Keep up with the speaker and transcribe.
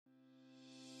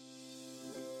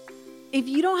If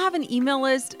you don't have an email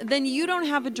list, then you don't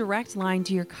have a direct line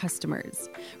to your customers.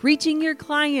 Reaching your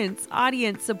clients,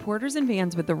 audience, supporters, and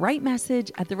fans with the right message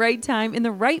at the right time in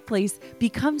the right place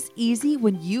becomes easy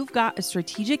when you've got a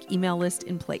strategic email list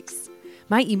in place.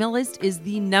 My email list is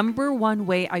the number one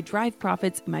way I drive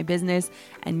profits in my business,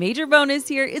 and major bonus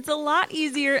here, it's a lot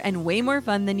easier and way more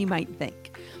fun than you might think.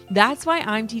 That's why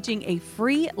I'm teaching a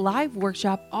free live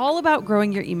workshop all about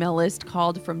growing your email list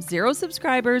called From Zero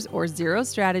Subscribers or Zero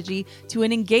Strategy to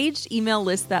an Engaged Email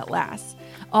List That Lasts.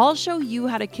 I'll show you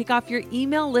how to kick off your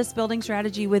email list building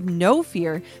strategy with no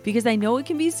fear, because I know it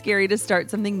can be scary to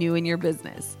start something new in your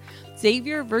business. Save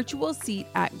your virtual seat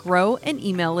at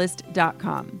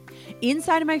growanemaillist.com.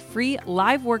 Inside of my free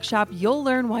live workshop, you'll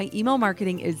learn why email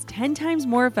marketing is 10 times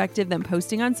more effective than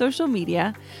posting on social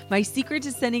media, my secret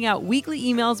to sending out weekly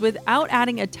emails without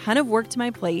adding a ton of work to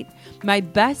my plate, my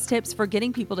best tips for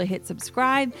getting people to hit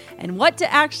subscribe, and what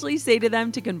to actually say to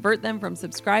them to convert them from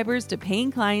subscribers to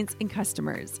paying clients and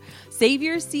customers. Save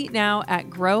your seat now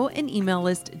at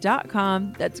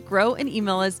growanemaillist.com. That's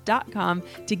growanemaillist.com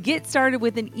to get started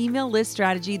with an email list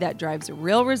strategy that drives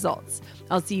real results.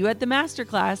 I'll see you at the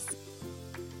masterclass.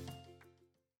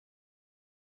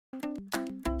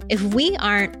 If we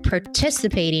aren't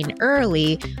participating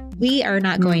early, we are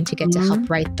not going to get to help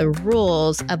write the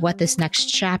rules of what this next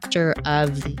chapter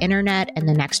of the internet and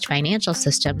the next financial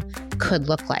system could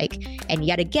look like. And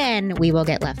yet again, we will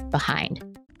get left behind.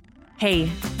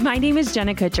 Hey, my name is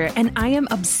Jenna Kutcher, and I am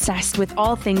obsessed with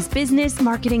all things business,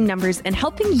 marketing, numbers, and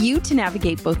helping you to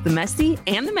navigate both the messy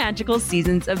and the magical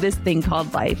seasons of this thing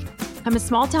called life. I'm a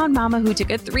small town mama who took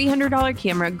a $300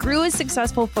 camera, grew a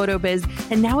successful photo biz,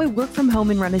 and now I work from home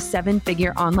and run a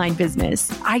 7-figure online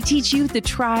business. I teach you the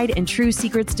tried and true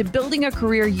secrets to building a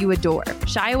career you adore.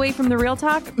 Shy away from the real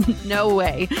talk? No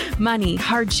way. Money,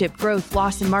 hardship, growth,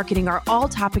 loss, and marketing are all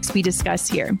topics we discuss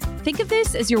here. Think of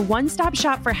this as your one-stop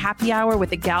shop for happy hour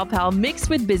with a gal pal mixed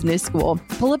with business school.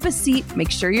 Pull up a seat, make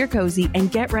sure you're cozy,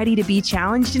 and get ready to be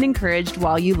challenged and encouraged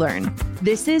while you learn.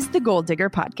 This is the Goal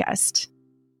Digger Podcast.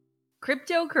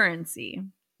 Cryptocurrency.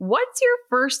 What's your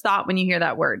first thought when you hear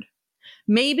that word?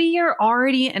 Maybe you're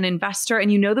already an investor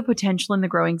and you know the potential in the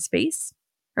growing space.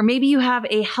 Or maybe you have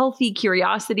a healthy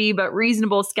curiosity but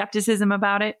reasonable skepticism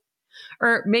about it.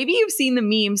 Or maybe you've seen the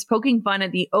memes poking fun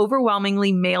at the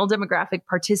overwhelmingly male demographic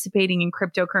participating in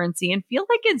cryptocurrency and feel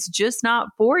like it's just not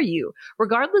for you,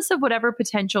 regardless of whatever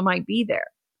potential might be there.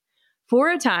 For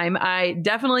a time, I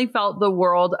definitely felt the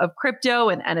world of crypto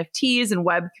and NFTs and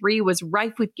Web3 was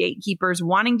rife with gatekeepers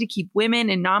wanting to keep women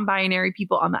and non-binary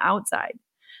people on the outside.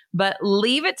 But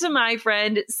leave it to my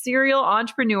friend, serial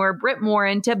entrepreneur Britt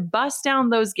Morin to bust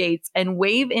down those gates and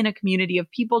wave in a community of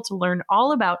people to learn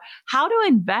all about how to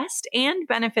invest and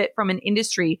benefit from an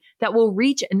industry that will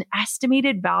reach an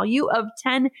estimated value of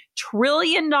 $10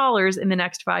 trillion in the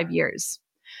next 5 years.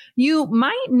 You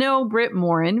might know Britt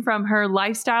Morin from her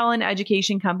lifestyle and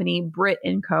education company, Britt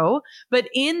 & Co. But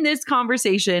in this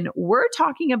conversation, we're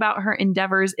talking about her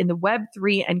endeavors in the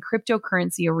Web3 and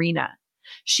cryptocurrency arena.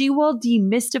 She will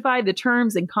demystify the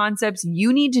terms and concepts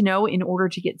you need to know in order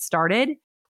to get started.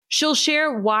 She'll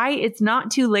share why it's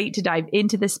not too late to dive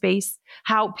into the space,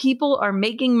 how people are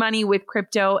making money with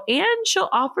crypto, and she'll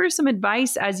offer some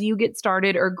advice as you get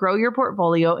started or grow your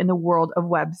portfolio in the world of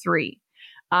Web3.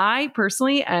 I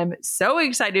personally am so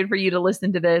excited for you to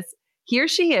listen to this. Here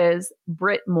she is,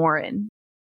 Britt Morin.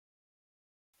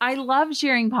 I love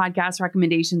sharing podcast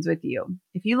recommendations with you.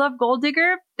 If you love Goal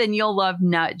Digger, then you'll love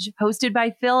Nudge, hosted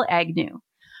by Phil Agnew.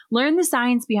 Learn the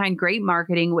science behind great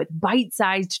marketing with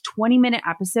bite-sized 20-minute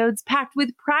episodes packed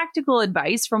with practical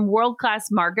advice from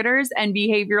world-class marketers and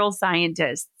behavioral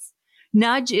scientists.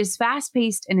 Nudge is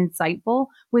fast-paced and insightful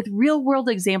with real-world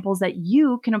examples that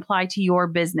you can apply to your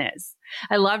business.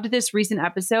 I loved this recent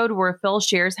episode where Phil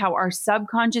shares how our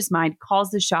subconscious mind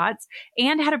calls the shots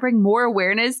and how to bring more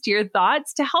awareness to your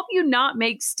thoughts to help you not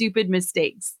make stupid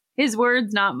mistakes. His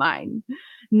words, not mine.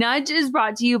 Nudge is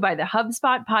brought to you by the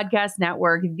HubSpot Podcast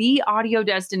Network, the audio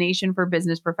destination for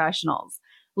business professionals.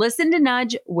 Listen to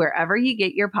Nudge wherever you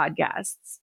get your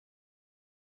podcasts.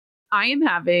 I am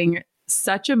having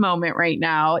such a moment right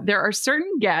now. There are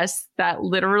certain guests that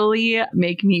literally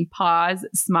make me pause,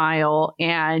 smile,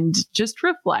 and just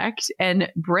reflect. And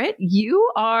Britt,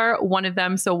 you are one of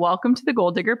them. So welcome to the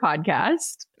Goal Digger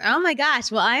Podcast. Oh my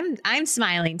gosh. Well, I'm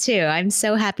smiling too. I'm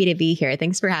so happy to be here.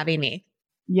 Thanks for having me.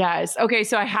 Yes. Okay.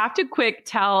 So I have to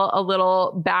tell a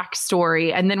little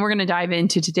backstory, and then we're going to dive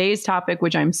into today's topic,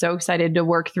 which I'm so excited to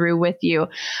work through with you.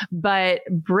 But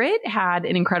Britt had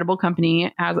an incredible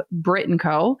company as Britt &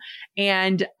 Co.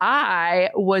 And I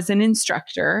was an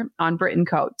instructor on Britt &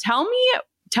 Co. Tell me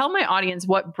tell my audience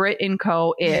what Brit &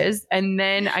 Co is, and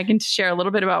then I can share a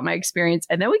little bit about my experience,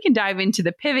 and then we can dive into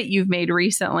the pivot you've made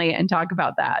recently and talk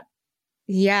about that.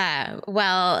 Yeah.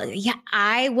 Well, yeah,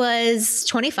 I was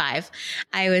 25.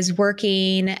 I was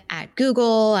working at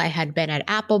Google. I had been at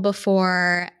Apple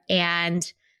before, and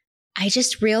I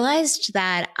just realized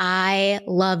that I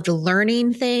loved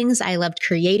learning things. I loved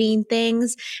creating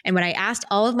things. And when I asked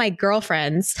all of my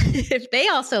girlfriends if they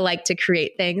also like to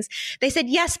create things, they said,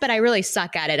 yes, but I really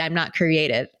suck at it. I'm not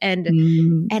creative. And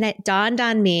it dawned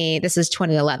on me, this is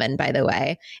 2011, by the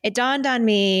way, it dawned on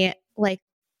me like,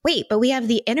 wait, but we have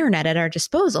the internet at our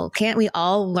disposal. Can't we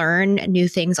all learn new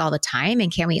things all the time? And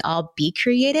can't we all be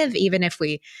creative, even if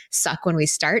we suck when we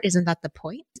start? Isn't that the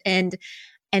point? And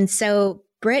so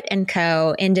Brit &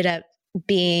 Co ended up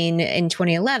being in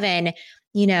 2011,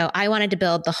 I wanted to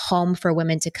build the home for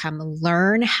women to come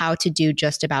learn how to do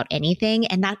just about anything.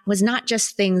 And that was not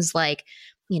just things like,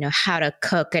 how to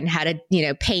cook and how to,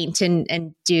 paint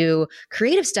and do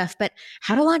creative stuff, but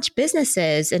how to launch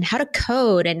businesses and how to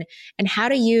code and how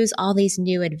to use all these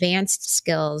new advanced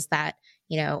skills that,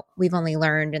 we've only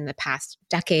learned in the past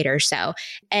decade or so.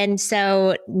 And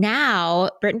so now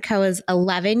Brit & Co is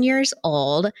 11 years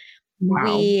old. Wow.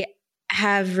 We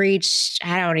have reached,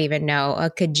 I don't even know, a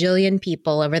cajillion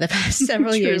people over the past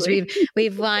several years.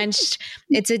 We've launched,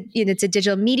 it's a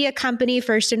digital media company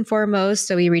first and foremost.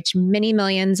 So we reach many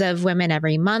millions of women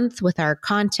every month with our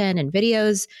content and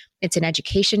videos. It's an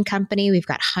education company. We've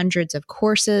got hundreds of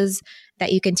courses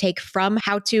that you can take from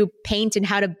how to paint and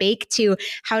how to bake to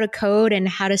how to code and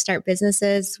how to start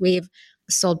businesses. We've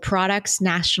sold products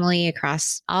nationally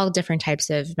across all different types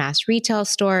of mass retail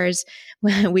stores.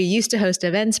 We used to host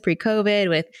events pre-COVID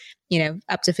with,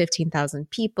 up to 15,000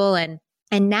 people. And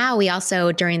now we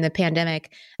also, during the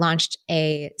pandemic, launched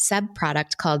a sub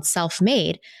product called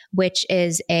Self-Made, which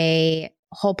is a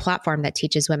whole platform that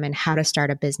teaches women how to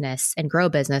start a business and grow a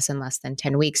business in less than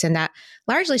 10 weeks. And that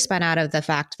largely spun out of the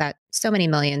fact that so many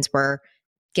millions were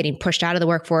getting pushed out of the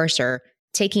workforce or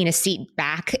taking a seat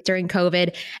back during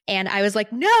COVID. And I was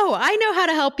like, no, I know how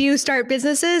to help you start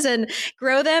businesses and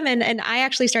grow them. And I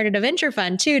actually started a venture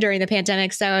fund too during the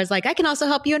pandemic. So I was like, I can also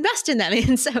help you invest in them.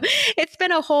 And so it's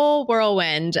been a whole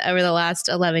whirlwind over the last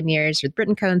 11 years with Brit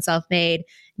 & Co and Self-Made.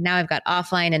 Now I've got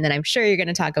Offline. And then I'm sure you're going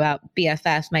to talk about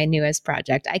BFF, my newest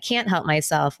project. I can't help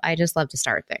myself. I just love to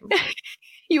start things.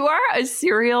 You are a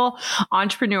serial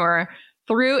entrepreneur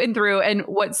through and through. And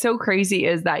what's so crazy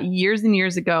is that years and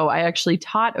years ago, I actually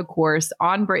taught a course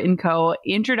on Brit & Co,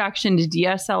 Introduction to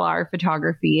DSLR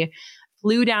Photography,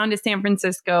 flew down to San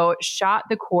Francisco, shot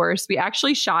the course. We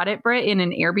actually shot it, Brit, in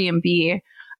an Airbnb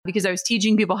because I was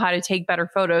teaching people how to take better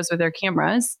photos with their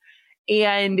cameras.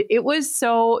 And it was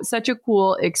such a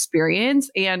cool experience.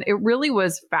 And it really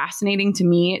was fascinating to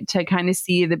me to kind of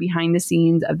see the behind the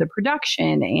scenes of the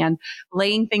production and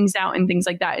laying things out and things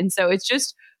like that. And so it's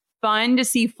just fun to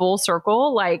see full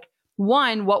circle, like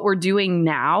one, what we're doing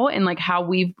now and like how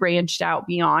we've branched out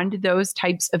beyond those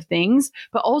types of things,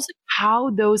 but also how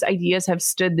those ideas have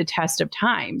stood the test of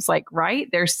times. Like, right?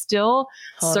 They're still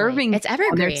serving. It's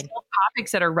evergreen. There's still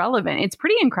topics that are relevant. It's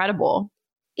pretty incredible.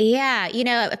 Yeah.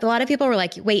 A lot of people were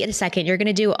like, wait a second, you're going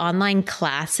to do online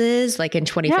classes like in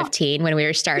 2015 when we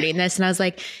were starting this. And I was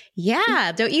like,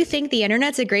 yeah, don't you think the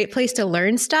internet's a great place to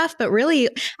learn stuff? But really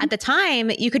at the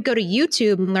time you could go to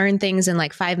YouTube and learn things in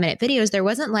like 5-minute videos. There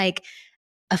wasn't like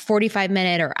a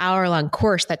 45-minute or hour-long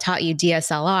course that taught you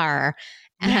DSLR.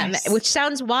 Yes. Which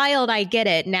sounds wild. I get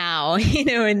it now,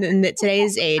 in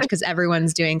today's age, because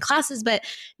everyone's doing classes, but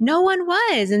no one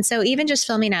was. And so even just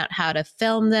filming out how to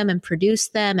film them and produce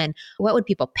them and what would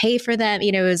people pay for them,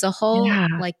 it was a whole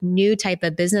like new type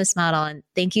of business model. And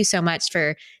thank you so much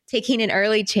for taking an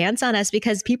early chance on us,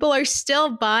 because people are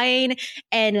still buying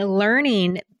and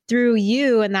learning through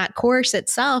you and that course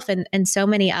itself and so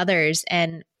many others.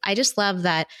 And I just love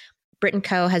that Brit &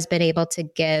 Co has been able to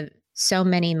give so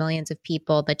many millions of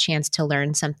people the chance to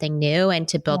learn something new and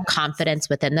to build confidence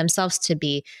within themselves, to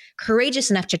be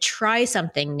courageous enough to try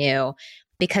something new.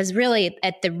 Because really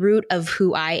at the root of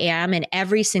who I am in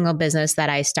every single business that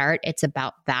I start, it's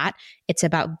about that. It's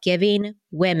about giving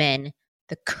women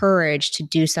the courage to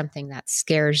do something that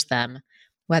scares them,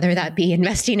 whether that be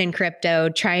investing in crypto,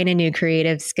 trying a new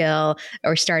creative skill,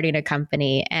 or starting a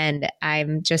company. And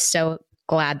I'm just so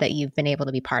glad that you've been able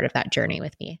to be part of that journey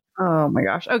with me. Oh my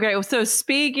gosh. Okay. So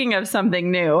speaking of something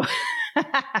new,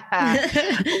 let's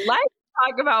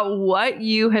talk about what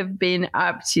you have been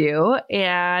up to,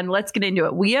 and let's get into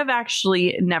it. We have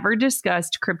actually never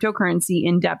discussed cryptocurrency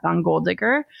in depth on Goal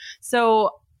Digger.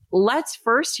 So let's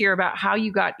first hear about how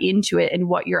you got into it and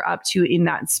what you're up to in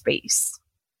that space.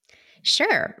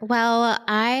 Sure. Well,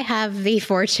 I have the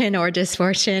fortune or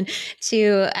misfortune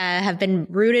to have been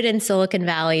rooted in Silicon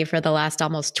Valley for the last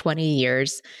almost 20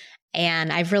 years.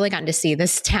 And I've really gotten to see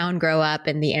this town grow up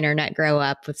and the internet grow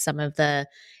up with some of the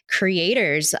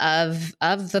creators of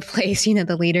the place,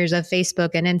 the leaders of Facebook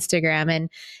and Instagram and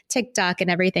TikTok and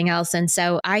everything else. And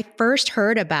so I first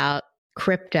heard about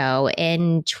crypto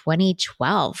in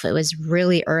 2012. It was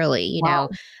really early. Wow.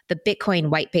 The Bitcoin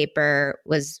white paper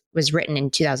was written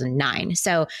in 2009.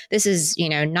 So this is,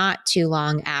 not too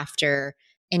long after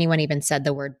anyone even said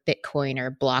the word Bitcoin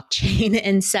or blockchain.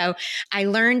 And so I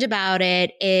learned about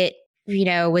it. It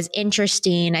was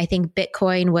interesting. I think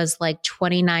Bitcoin was like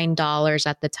 $29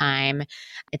 at the time.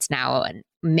 It's now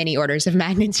many orders of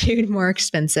magnitude more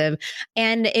expensive.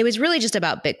 And it was really just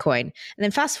about Bitcoin. And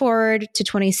then fast forward to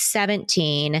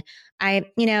 2017,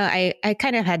 I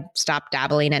kind of had stopped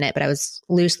dabbling in it, but I was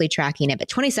loosely tracking it. But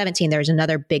 2017, there was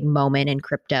another big moment in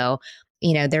crypto.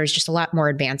 There was just a lot more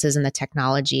advances in the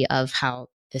technology of how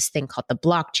this thing called the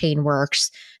blockchain works.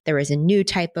 There was a new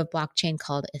type of blockchain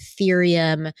called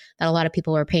Ethereum that a lot of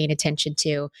people were paying attention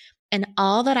to. And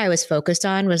all that I was focused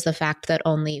on was the fact that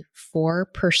only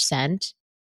 4%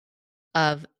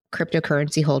 of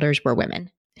cryptocurrency holders were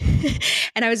women.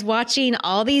 And I was watching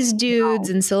all these dudes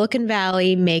in Silicon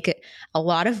Valley make a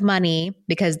lot of money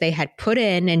because they had put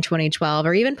in 2012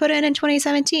 or even put in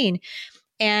 2017.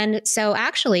 And so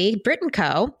actually, Brit &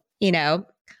 Co.,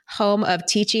 home of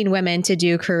teaching women to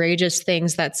do courageous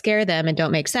things that scare them and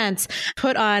don't make sense,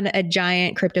 put on a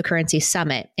giant cryptocurrency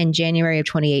summit in January of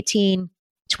 2018.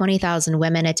 20,000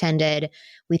 women attended.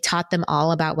 We taught them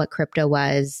all about what crypto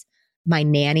was. My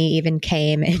nanny even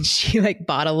came and she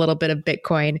bought a little bit of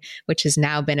Bitcoin, which has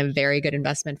now been a very good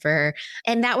investment for her.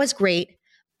 And that was great.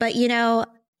 But,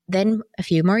 then a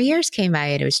few more years came by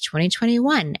and it was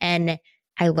 2021. And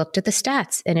I looked at the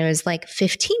stats and it was like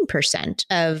 15%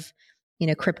 of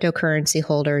cryptocurrency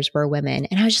holders were women.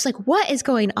 And I was just like, what is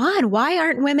going on? Why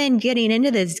aren't women getting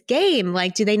into this game?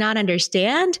 Do they not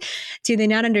understand? Do they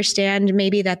not understand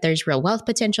maybe that there's real wealth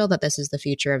potential, that this is the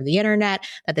future of the internet,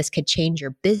 that this could change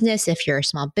your business if you're a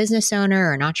small business owner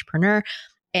or an entrepreneur?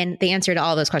 And the answer to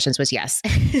all those questions was yes.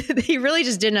 They really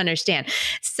just didn't understand.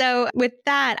 So with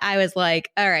that, I was like,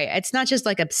 all right, it's not just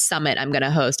like a summit I'm going to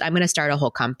host. I'm going to start a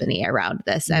whole company around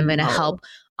this. I'm going to help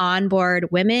onboard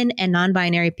women and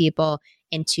non-binary people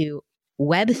into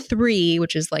Web3,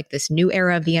 which is like this new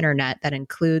era of the internet that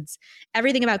includes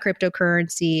everything about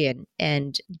cryptocurrency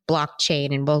and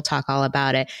blockchain. And we'll talk all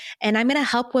about it. And I'm going to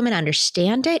help women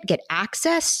understand it, get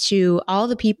access to all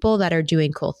the people that are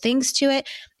doing cool things to it,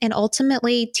 and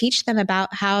ultimately teach them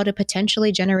about how to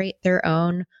potentially generate their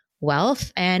own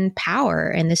wealth and power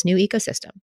in this new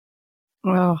ecosystem.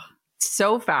 Oh,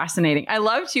 so fascinating. I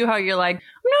love too how you're like,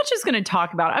 I'm not just going to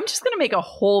talk about it. I'm just going to make a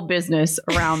whole business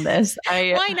around this.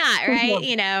 Why not,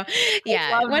 right?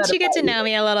 Yeah. Once you get to know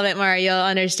me a little bit more, you'll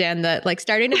understand that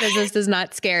starting a business does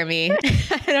not scare me.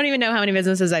 I don't even know how many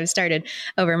businesses I've started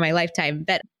over my lifetime,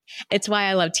 but it's why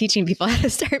I love teaching people how to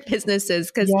start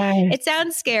businesses because it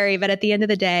sounds scary, but at the end of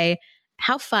the day,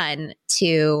 how fun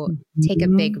to take a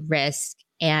big risk.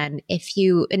 And if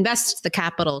you invest the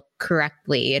capital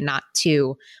correctly and not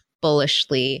too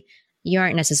bullishly, you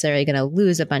aren't necessarily going to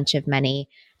lose a bunch of money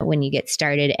when you get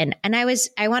started. And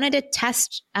I wanted to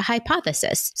test a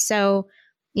hypothesis. So,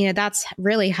 that's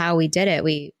really how we did it.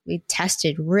 We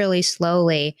tested really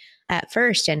slowly at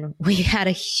first and we had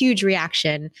a huge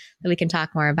reaction that we can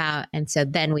talk more about. And so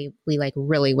then we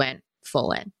really went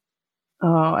full in.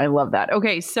 Oh, I love that.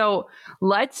 Okay, so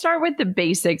let's start with the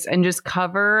basics and just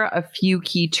cover a few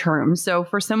key terms. So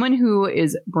for someone who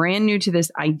is brand new to this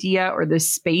idea or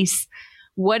this space,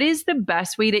 what is the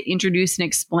best way to introduce and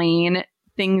explain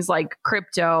things like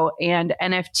crypto and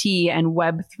NFT and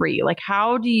Web3?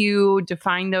 How do you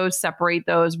define those, separate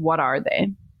those? What are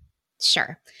they?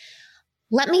 Sure.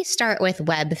 Let me start with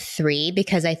Web3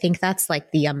 because I think that's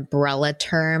the umbrella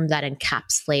term that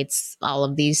encapsulates all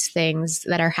of these things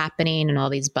that are happening and all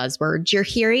these buzzwords you're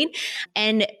hearing.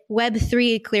 And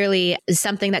Web3 clearly is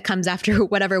something that comes after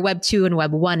whatever Web 2 and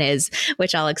Web 1 is,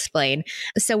 which I'll explain.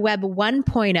 So Web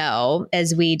 1.0,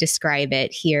 as we describe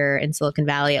it here in Silicon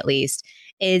Valley at least,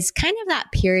 is kind of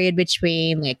that period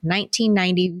between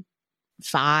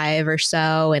 1995 or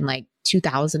so and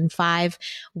 2005,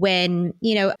 when,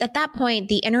 at that point,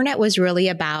 the internet was really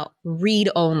about read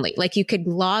only. You could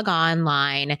log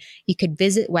online, you could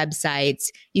visit websites,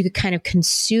 you could kind of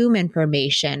consume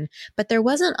information, but there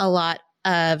wasn't a lot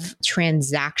of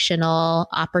transactional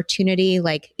opportunity.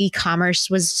 E-commerce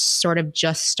was sort of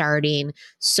just starting.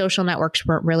 Social networks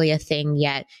weren't really a thing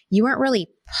yet. You weren't really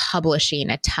publishing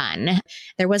a ton.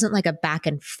 There wasn't like a back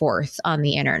and forth on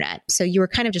the internet. So you were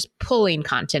kind of just pulling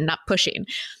content, not pushing.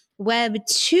 Web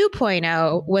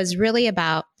 2.0 was really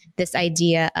about this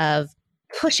idea of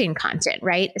pushing content,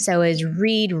 right? So is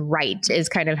read write is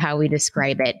kind of how we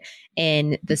describe it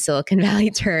in the Silicon Valley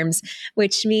terms,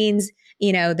 which means,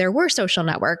 there were social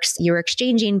networks. You were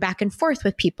exchanging back and forth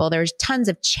with people. There's tons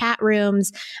of chat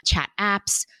rooms, chat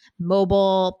apps.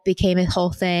 Mobile became a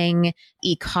whole thing.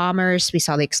 E-commerce, we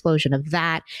saw the explosion of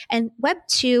that. And Web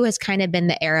 2 has kind of been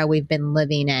the era we've been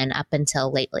living in up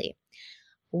until lately.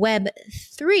 Web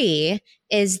 3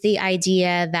 is the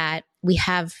idea that we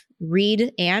have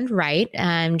read and write,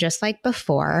 just like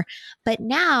before. But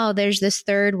now there's this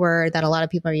third word that a lot of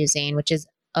people are using, which is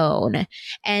own.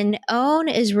 And own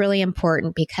is really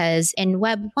important because in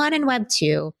Web 1 and Web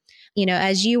 2,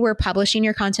 as you were publishing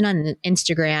your content on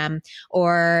Instagram,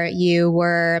 or you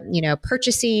were,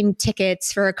 purchasing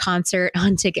tickets for a concert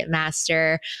on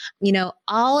Ticketmaster,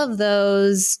 all of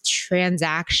those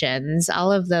transactions,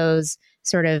 all of those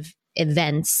sort of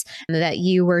events that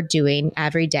you were doing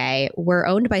every day were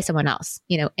owned by someone else.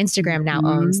 Instagram now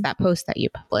owns that post that you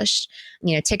published.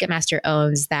 Ticketmaster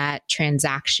owns that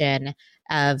transaction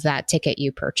of that ticket you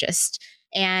purchased.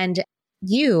 And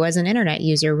you as an internet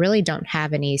user really don't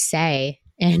have any say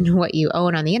in what you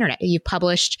own on the internet. You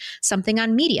published something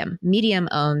on Medium. Medium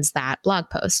owns that blog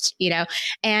post,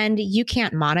 and you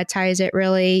can't monetize it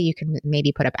really. You can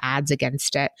maybe put up ads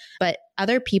against it, but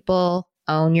other people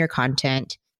own your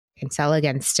content, can sell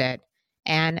against it.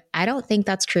 And I don't think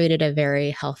that's created a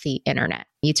very healthy internet.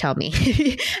 You tell me.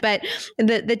 But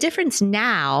the difference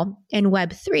now in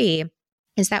Web 3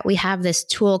 is that we have this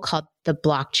tool called the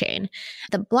blockchain.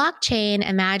 The blockchain,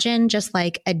 imagine just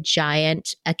like a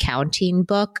giant accounting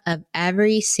book of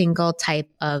every single type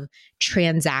of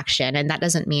transaction. And that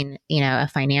doesn't mean, a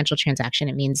financial transaction.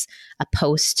 It means a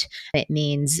post. It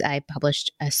means I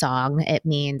published a song. It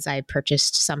means I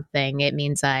purchased something. It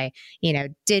means I,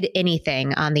 did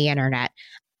anything on the internet.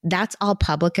 That's all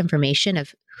public information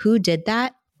of who did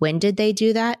that. When did they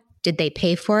do that? Did they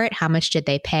pay for it? How much did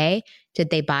they pay? Did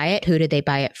they buy it? Who did they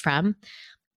buy it from?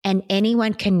 And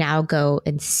anyone can now go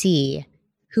and see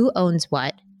who owns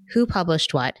what, who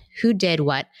published what, who did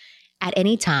what at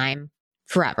any time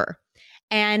forever.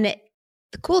 And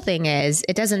the cool thing is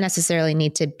it doesn't necessarily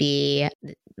need to be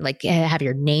like have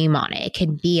your name on it. It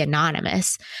can be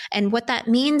anonymous. And what that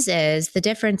means is the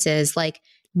difference is like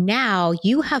now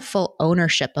you have full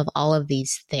ownership of all of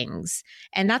these things.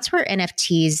 And that's where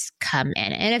NFTs come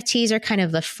in. NFTs are kind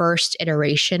of the first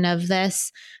iteration of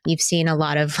this. You've seen a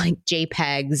lot of like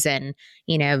JPEGs and,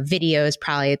 videos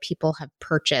probably that people have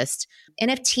purchased.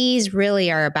 NFTs really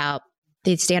are about,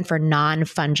 they stand for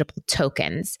non-fungible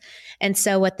tokens. And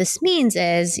so what this means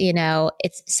is,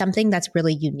 it's something that's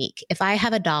really unique. If I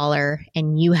have $1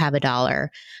 and you have $1,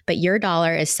 but your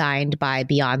dollar is signed by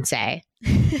Beyonce,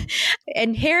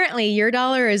 inherently your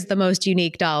dollar is the most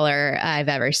unique dollar I've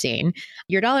ever seen.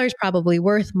 Your dollar is probably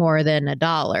worth more than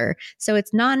 $1. So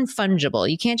it's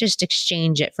non-fungible. You can't just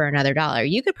exchange it for another dollar.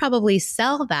 You could probably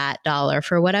sell that dollar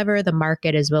for whatever the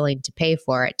market is willing to pay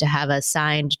for it to have a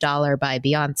signed dollar by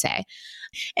Beyonce.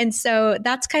 And so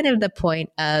that's kind of the point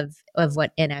of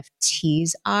what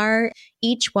NFTs are.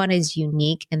 Each one is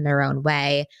unique in their own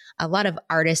way. A lot of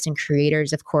artists and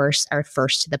creators, of course, are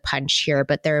first to the punch here,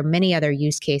 but there are many other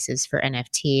use cases for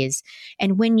NFTs.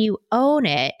 And when you own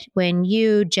it, when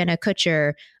you, Jenna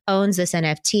Kutcher, owns this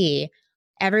NFT,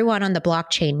 everyone on the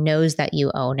blockchain knows that you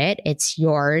own it. It's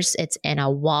yours. It's in a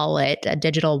wallet, a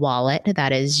digital wallet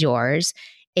that is yours.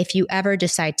 If you ever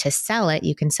decide to sell it,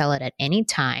 you can sell it at any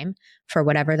time for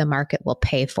whatever the market will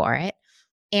pay for it.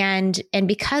 And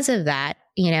because of that,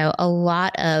 a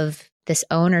lot of this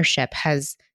ownership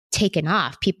has taken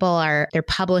off. They're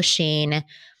publishing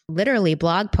literally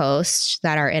blog posts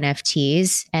that are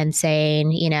NFTs and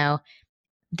saying,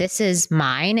 this is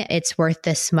mine. It's worth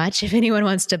this much. If anyone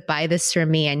wants to buy this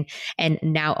from me and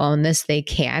now own this, they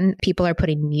can. People are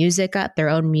putting music up, their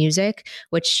own music,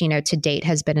 which, to date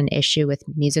has been an issue with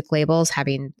music labels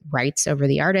having rights over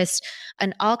the artist,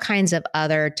 and all kinds of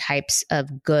other types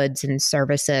of goods and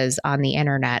services on the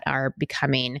internet are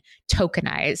becoming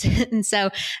tokenized. And so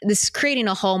this is creating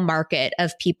a whole market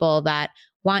of people that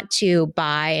want to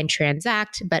buy and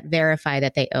transact, but verify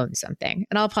that they own something.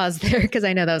 And I'll pause there because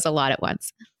I know that was a lot at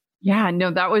once. Yeah, no,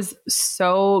 that was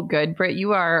so good, Britt.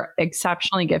 You are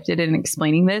exceptionally gifted in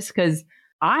explaining this because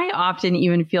I often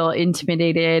even feel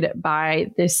intimidated by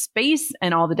this space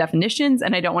and all the definitions.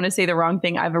 And I don't want to say the wrong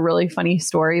thing. I have a really funny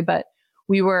story, but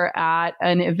we were at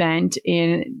an event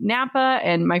in Napa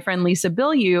and my friend Lisa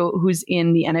Bilyeu, who's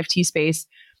in the NFT space,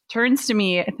 turns to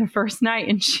me the first night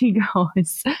and she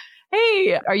goes,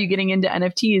 hey, are you getting into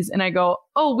NFTs? And I go,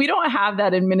 oh, we don't have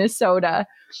that in Minnesota.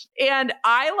 And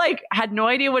I had no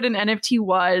idea what an NFT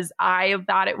was. I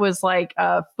thought it was like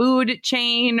a food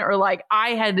chain or I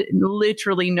had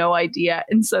literally no idea.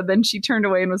 And so then she turned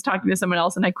away and was talking to someone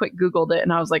else and I quick Googled it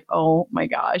and I was like, oh my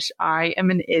gosh, I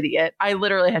am an idiot. I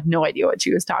literally had no idea what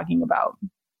she was talking about.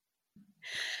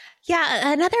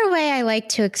 Yeah, another way I like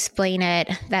to explain it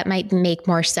that might make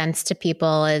more sense to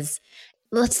people is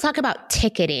let's talk about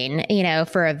ticketing,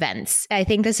 for events. I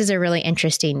think this is a really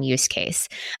interesting use case.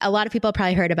 A lot of people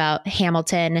probably heard about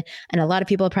Hamilton and a lot of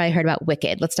people probably heard about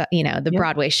Wicked. Let's talk, the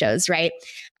Broadway shows, right?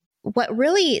 What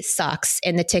really sucks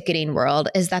in the ticketing world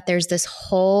is that there's this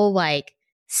whole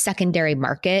secondary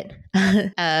market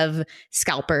of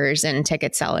scalpers and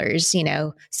ticket sellers,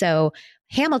 So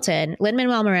Hamilton,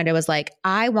 Lin-Manuel Miranda was like,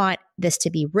 I want this to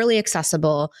be really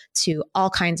accessible to all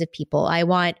kinds of people. I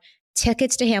want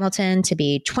tickets to Hamilton to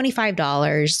be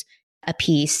 $25 a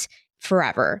piece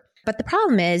forever. But the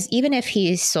problem is, even if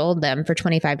he sold them for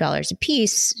 $25 a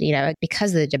piece,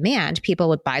 because of the demand, people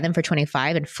would buy them for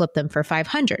 $25 and flip them for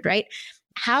 $500, right?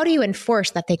 How do you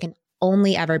enforce that they can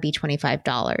only ever be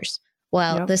 $25?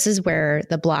 Well, This is where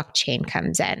the blockchain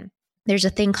comes in. There's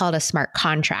a thing called a smart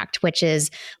contract, which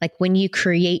is when you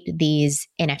create these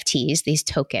NFTs, these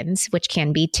tokens, which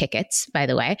can be tickets, by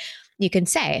the way, you can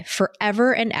say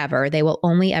forever and ever, they will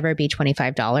only ever be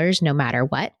 $25 no matter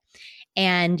what.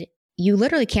 And you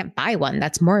literally can't buy one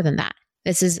that's more than that.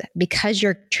 This is because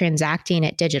you're transacting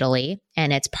it digitally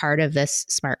and it's part of this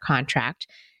smart contract.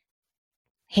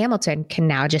 Hamilton can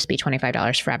now just be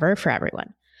 $25 forever for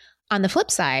everyone. On the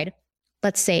flip side,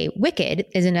 let's say Wicked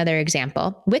is another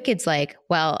example. Wicked's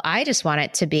I just want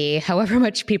it to be however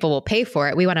much people will pay for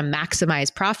it. We want to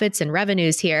maximize profits and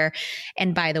revenues here.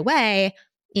 And by the way,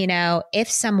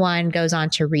 if someone goes on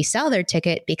to resell their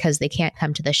ticket because they can't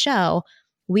come to the show,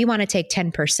 we want to take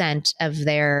 10% of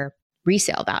their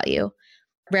resale value.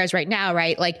 Whereas right now,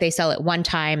 right, they sell it one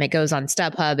time, it goes on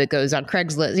StubHub, it goes on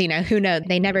Craigslist, who knows?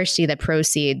 They never see the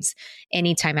proceeds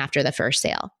anytime after the first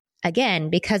sale. Again,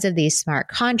 because of these smart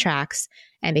contracts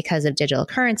and because of digital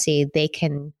currency, they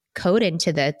can code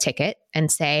into the ticket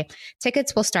and say,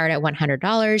 tickets will start at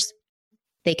 $100.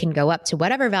 They can go up to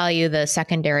whatever value the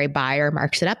secondary buyer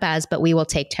marks it up as, but we will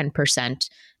take 10%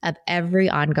 of every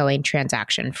ongoing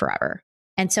transaction forever.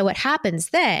 And so what happens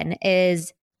then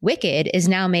is Wicked is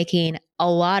now making a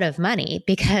lot of money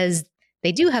because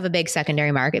they do have a big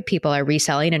secondary market. People are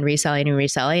reselling and reselling and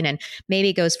reselling, and maybe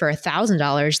it goes for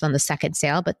 $1,000 on the second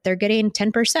sale, but they're getting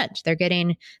 10%. They're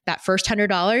getting that first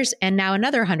 $100 and now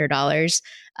another $100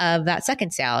 of that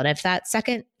second sale. And if that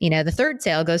second, the third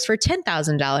sale goes for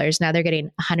 $10,000, now they're getting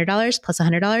 $100 plus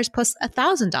 $100 plus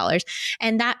 $1,000.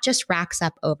 And that just racks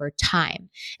up over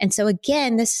time. And so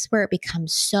again, this is where it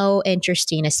becomes so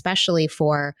interesting, especially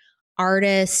for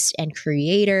artists and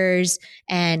creators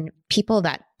and people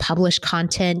that publish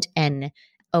content and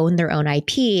own their own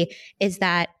IP, is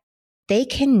that they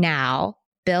can now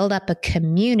build up a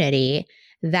community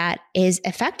that is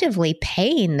effectively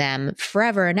paying them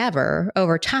forever and ever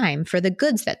over time for the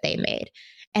goods that they made.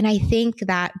 And I think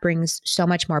that brings so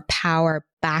much more power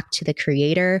back to the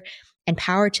creator and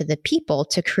power to the people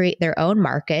to create their own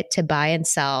market, to buy and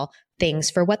sell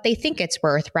things for what they think it's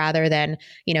worth rather than,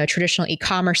 a traditional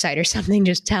e-commerce site or something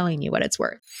just telling you what it's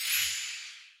worth.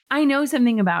 I know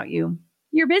something about you.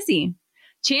 You're busy.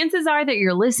 Chances are that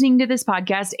you're listening to this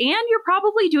podcast and you're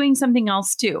probably doing something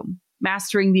else too.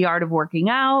 Mastering the art of working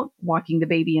out, walking the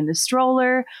baby in the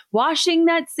stroller, washing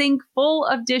that sink full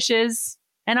of dishes.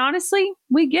 And honestly,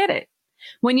 we get it.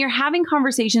 When you're having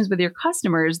conversations with your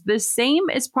customers, the same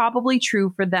is probably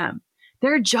true for them.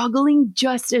 They're juggling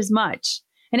just as much.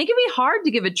 And it can be hard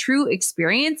to give a true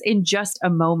experience in just a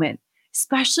moment,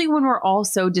 especially when we're all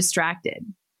so distracted.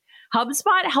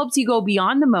 HubSpot helps you go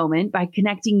beyond the moment by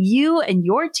connecting you and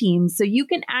your team so you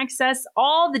can access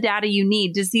all the data you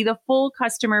need to see the full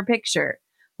customer picture,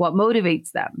 what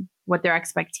motivates them, what their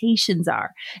expectations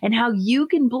are, and how you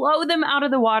can blow them out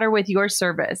of the water with your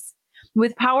service.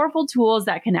 With powerful tools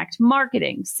that connect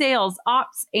marketing, sales,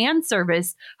 ops, and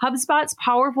service, HubSpot's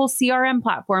powerful CRM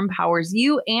platform powers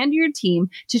you and your team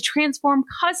to transform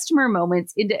customer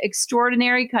moments into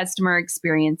extraordinary customer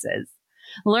experiences.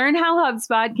 Learn how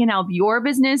HubSpot can help your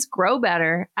business grow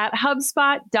better at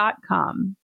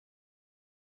HubSpot.com.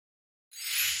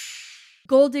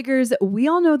 Goal diggers, we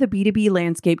all know the B2B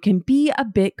landscape can be a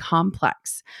bit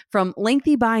complex. From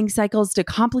lengthy buying cycles to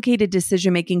complicated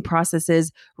decision-making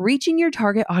processes, reaching your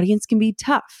target audience can be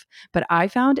tough. But I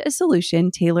found a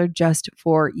solution tailored just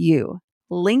for you.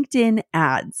 LinkedIn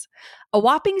ads. A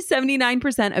whopping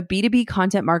 79% of B2B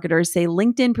content marketers say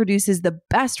LinkedIn produces the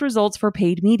best results for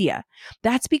paid media.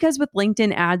 That's because with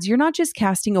LinkedIn ads, you're not just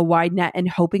casting a wide net and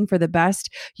hoping for the best,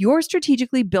 you're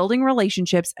strategically building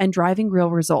relationships and driving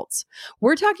real results.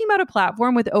 We're talking about a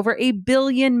platform with over 1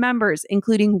 billion members,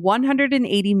 including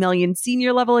 180 million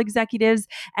senior level executives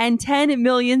and 10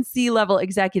 million C-level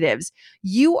executives.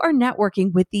 You are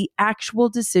networking with the actual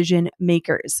decision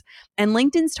makers. And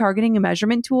LinkedIn's targeting and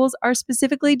measurement tools are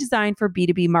specifically designed for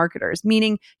B2B marketers,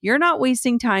 meaning you're not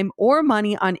wasting time or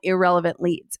money on irrelevant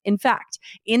leads. In fact,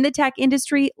 in the tech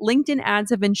industry, LinkedIn ads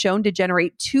have been shown to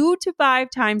generate 2 to 5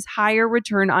 times higher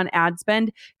return on ad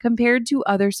spend compared to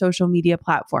other social media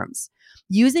platforms.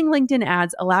 Using LinkedIn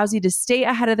ads allows you to stay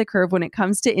ahead of the curve when it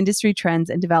comes to industry trends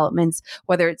and developments,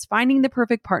 whether it's finding the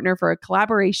perfect partner for a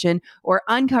collaboration or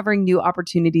uncovering new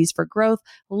opportunities for growth.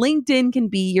 LinkedIn can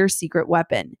be your secret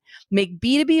weapon. Make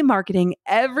B2B marketing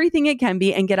everything it can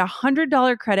be and get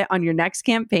 $100 credit on your next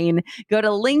campaign. Go to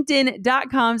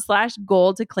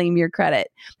linkedin.com/goal to claim your credit.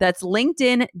 That's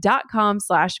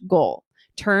linkedin.com/goal.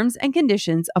 Terms and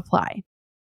conditions apply.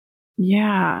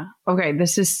 Yeah. Okay.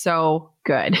 This is so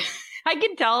good. I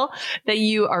can tell that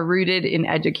you are rooted in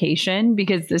education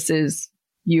because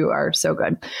you are so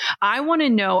good. I want to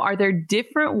know, are there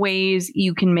different ways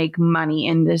you can make money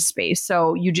in this space?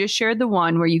 So you just shared the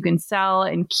one where you can sell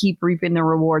and keep reaping the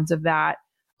rewards of that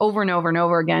over and over and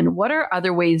over again. What are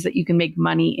other ways that you can make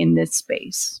money in this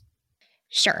space?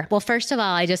 Sure. Well, first of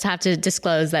all, I just have to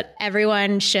disclose that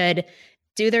everyone should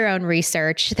do their own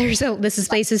research. This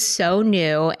space is so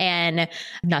new, and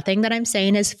nothing that I'm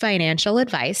saying is financial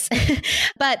advice.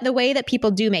 But the way that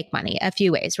people do make money, a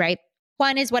few ways, right?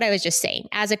 One is what I was just saying.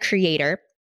 As a creator,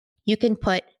 you can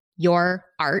put your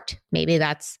art, maybe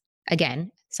that's,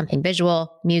 again, something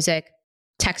visual, music,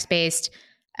 text-based,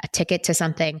 a ticket to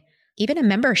something, even a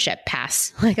membership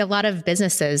pass. Like a lot of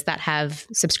businesses that have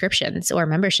subscriptions or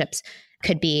memberships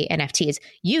could be NFTs.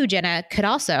 You, Jenna, could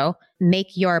also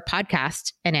make your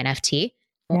podcast an NFT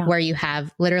where you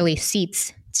have literally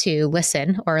seats to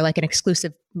listen, or like an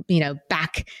exclusive,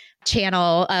 back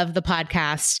channel of the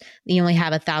podcast. You only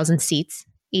have 1,000 seats.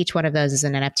 Each one of those is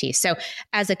an NFT. So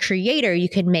as a creator, you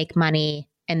can make money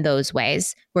in those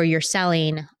ways where you're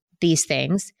selling these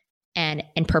things, and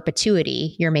in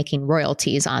perpetuity, you're making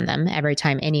royalties on them every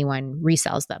time anyone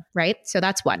resells them, right? So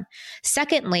that's one.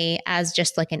 Secondly, as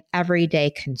just like an everyday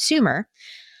consumer,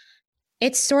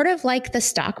 it's sort of like the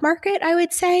stock market, I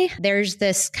would say. There's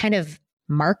this kind of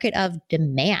market of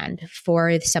demand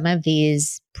for some of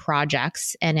these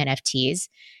projects and NFTs.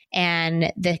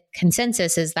 And the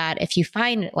consensus is that if you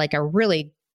find like a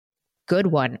really good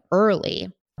one early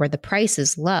where the price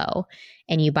is low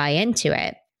and you buy into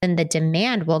it, then the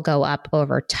demand will go up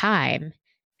over time,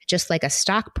 just like a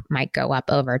stock might go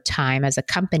up over time as a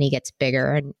company gets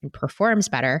bigger and performs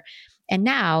better. And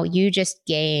now you just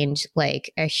gained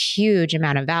like a huge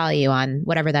amount of value on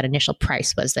whatever that initial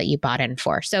price was that you bought in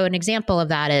for. So an example of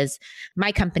that is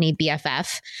my company,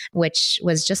 BFF, which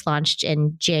was just launched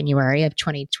in January of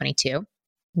 2022.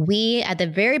 We, at the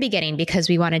very beginning, because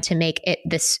we wanted to make it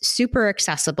this super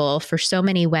accessible for so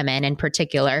many women in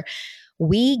particular,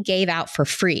 we gave out for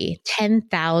free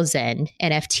 10,000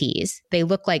 NFTs. They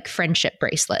look like friendship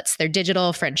bracelets. They're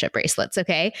digital friendship bracelets,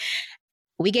 okay?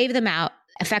 We gave them out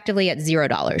effectively at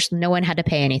 $0. No one had to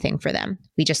pay anything for them.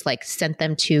 We just like sent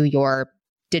them to your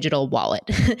digital wallet.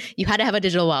 You had to have a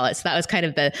digital wallet. So that was kind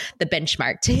of the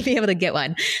benchmark to be able to get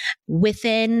one.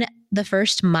 Within the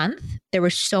first month, there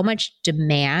was so much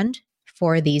demand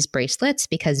for these bracelets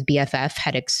because BFF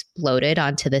had exploded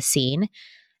onto the scene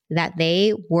that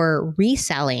they were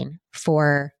reselling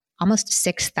for almost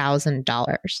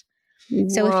 $6,000.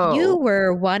 So if you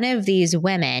were one of these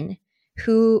women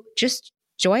who just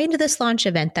joined this launch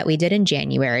event that we did in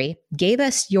January, gave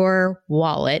us your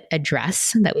wallet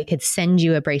address that we could send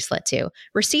you a bracelet to,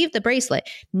 received the bracelet,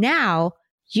 now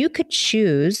you could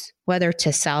choose whether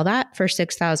to sell that for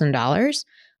 $6,000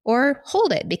 or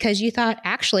hold it because you thought,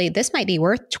 actually, this might be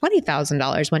worth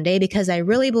 $20,000 one day because I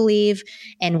really believe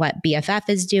in what BFF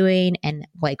is doing and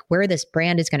like where this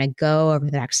brand is going to go over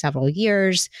the next several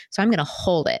years. So I'm going to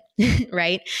hold it,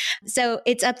 right? So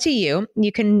it's up to you.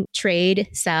 You can trade,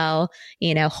 sell,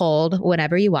 hold,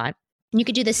 whatever you want. You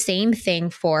could do the same thing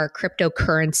for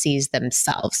cryptocurrencies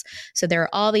themselves. So there are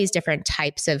all these different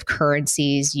types of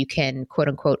currencies you can quote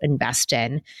unquote invest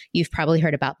in. You've probably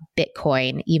heard about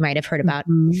Bitcoin. You might have heard about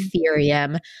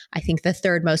Ethereum. I think the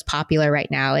third most popular right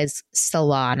now is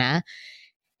Solana.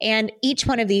 And each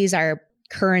one of these are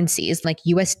currencies like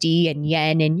USD and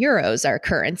yen and euros are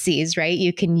currencies, right?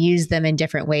 You can use them in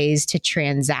different ways to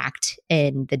transact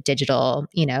in the digital,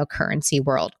 currency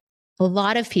world. A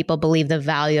lot of people believe the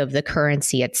value of the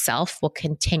currency itself will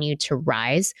continue to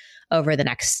rise over the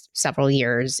next several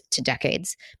years to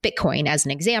decades. Bitcoin, as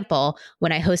an example,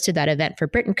 when I hosted that event for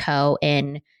Brit & Co.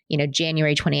 in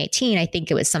January 2018, I think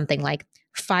it was something like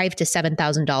 $5,000 to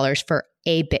 $7,000 for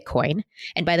a Bitcoin.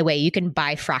 And by the way, you can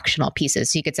buy fractional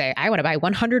pieces. So you could say, I want to buy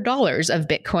 $100 of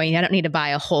Bitcoin. I don't need to buy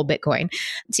a whole Bitcoin.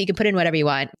 So you can put in whatever you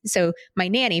want. So my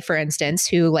nanny, for instance,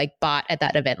 who bought at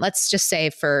that event, let's just say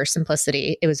for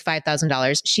simplicity, it was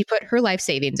 $5,000. She put her life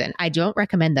savings in. I don't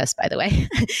recommend this, by the way.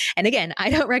 And again, I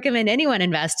don't recommend anyone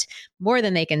invest more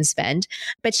than they can spend,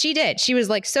 but she did. She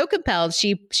was so compelled.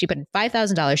 She put in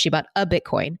 $5,000. She bought a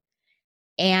Bitcoin.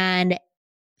 And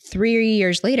 3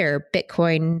 years later,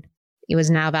 Bitcoin, it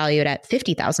was now valued at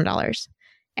 $50,000.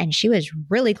 And she was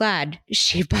really glad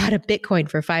she bought a Bitcoin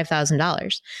for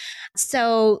 $5,000.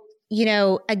 So,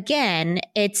 again,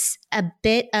 it's a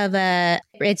bit of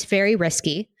it's very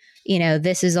risky.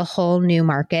 This is a whole new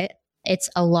market. It's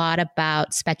a lot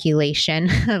about speculation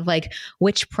of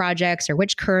which projects or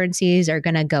which currencies are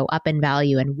going to go up in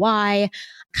value and why,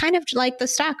 kind of like the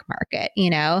stock market,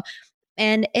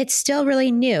 and it's still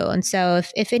really new. And so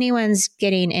if anyone's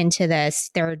getting into this,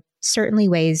 there are certainly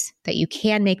ways that you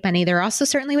can make money. There are also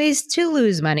certainly ways to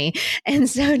lose money. And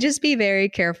so just be very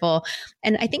careful.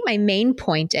 And I think my main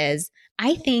point is,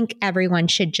 I think everyone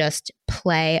should just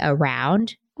play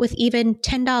around with even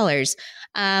 $10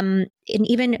 and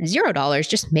even $0.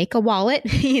 Just make a wallet,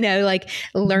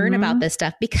 learn about this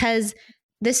stuff, because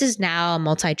this is now a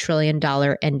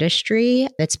multi-trillion-dollar industry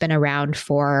that's been around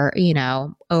for,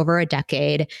 over a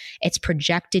decade. It's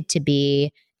projected to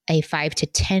be a $5 to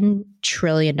 $10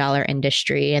 trillion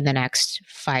industry in the next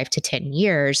 5 to 10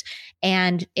 years.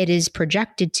 And it is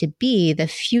projected to be the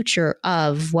future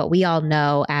of what we all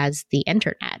know as the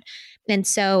internet. And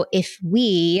so if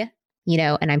we,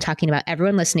 and I'm talking about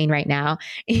everyone listening right now,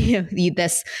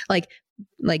 this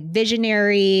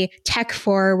visionary, tech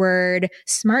forward,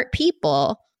 smart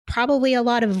people, probably a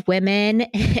lot of women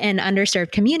and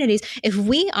underserved communities, if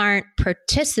we aren't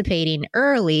participating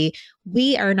early,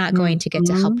 we are not going to get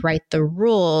to help write the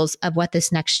rules of what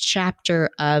this next chapter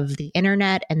of the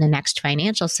internet and the next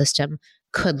financial system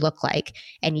could look like.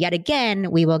 And yet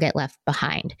again, we will get left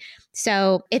behind.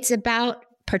 So it's about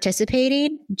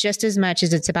participating just as much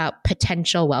as it's about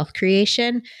potential wealth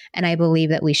creation. And I believe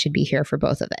that we should be here for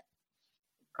both of it.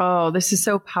 Oh, this is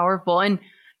so powerful. And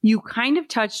you kind of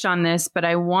touched on this, but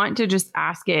I want to just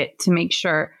ask it to make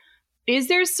sure. Is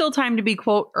there still time to be,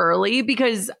 quote, early?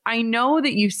 Because I know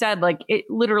that you said it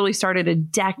literally started a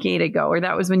decade ago, or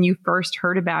that was when you first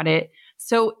heard about it.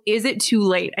 So is it too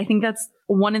late? I think that's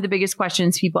one of the biggest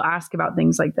questions people ask about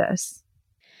things like this.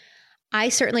 I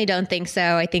certainly don't think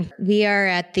so. I think we are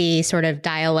at the sort of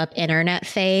dial-up internet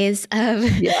phase of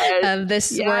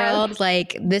this world.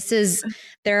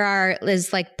 There is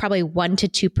probably 1%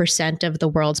 to 2% of the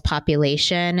world's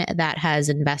population that has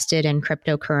invested in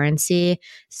cryptocurrency.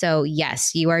 So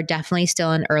yes, you are definitely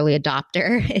still an early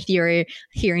adopter if you're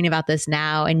hearing about this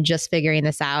now and just figuring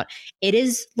this out. It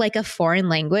is like a foreign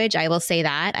language. I will say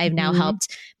that. I've now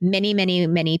helped many, many,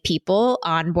 many people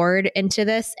onboard into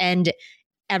this, and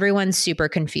everyone's super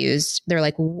confused. They're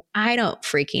like, I don't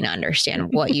freaking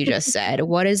understand what you just said.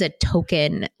 What is a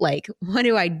token? What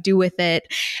do I do with it?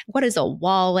 What is a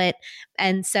wallet?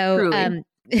 And so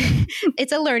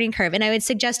it's a learning curve. And I would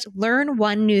suggest learn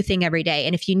one new thing every day.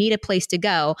 And if you need a place to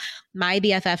go,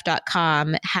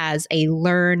 mybff.com has a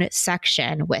learn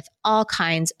section with all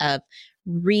kinds of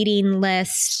reading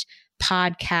lists,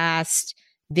 podcasts,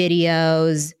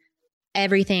 videos.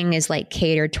 Everything is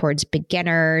catered towards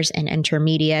beginners and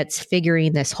intermediates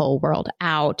figuring this whole world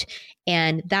out.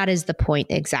 And that is the point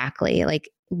exactly.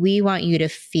 We want you to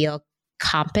feel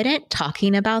competent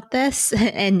talking about this.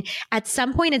 And at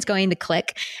some point it's going to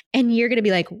click and you're going to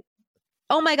be like,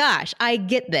 oh my gosh, I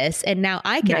get this. And now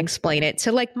I can explain it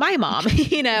to my mom,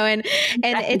 and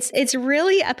it's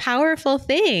really a powerful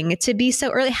thing to be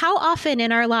so early. How often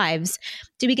in our lives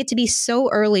do we get to be so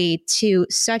early to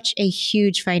such a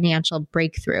huge financial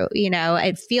breakthrough?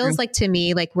 It feels to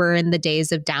me we're in the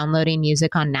days of downloading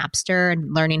music on Napster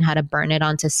and learning how to burn it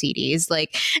onto CDs. When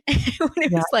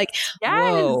it was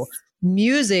whoa.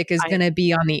 Music is going to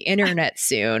be on the internet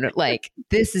soon.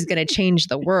 This is going to change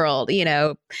the world,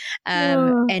 and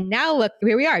now look,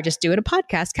 here we are just doing a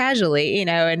podcast casually,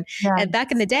 and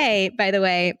back in the day, by the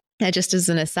way, just as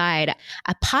an aside,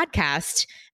 a podcast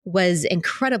was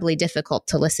incredibly difficult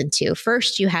to listen to.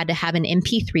 First, you had to have an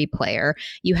MP3 player.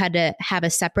 You had to have a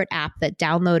separate app that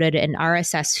downloaded an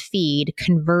RSS feed,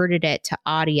 converted it to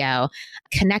audio,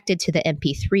 connected to the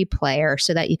MP3 player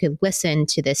so that you could listen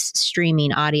to this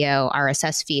streaming audio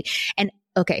RSS feed. And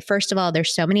okay, first of all,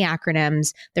 there's so many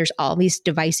acronyms. There's all these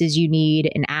devices you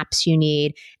need and apps you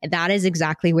need. And that is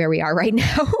exactly where we are right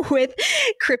now with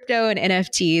crypto and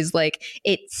NFTs. Like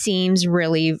it seems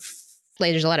really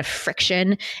like there's a lot of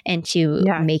friction into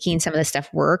making some of this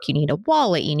stuff work. You need a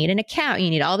wallet, you need an account, you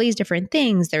need all these different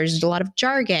things. There's a lot of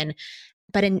jargon.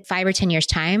 But in 5 or 10 years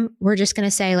time, we're just going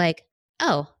to say like,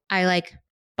 oh, I like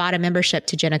bought a membership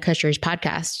to Jenna Kutcher's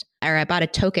podcast, or I bought a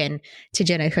token to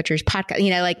Jenna Kutcher's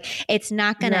podcast. Like it's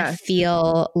not going to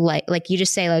feel like you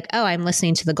just say like, oh, I'm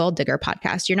listening to the Gold Digger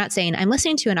podcast. You're not saying I'm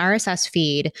listening to an RSS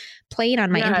feed played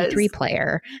on my MP3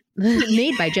 player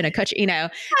made by Jenna Kutcher,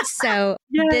 So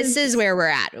this is where we're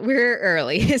at. We're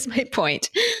early is my point.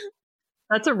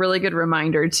 That's a really good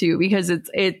reminder too, because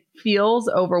it feels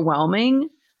overwhelming,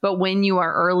 but when you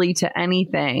are early to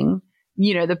anything,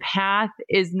 the path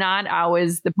is not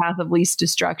always the path of least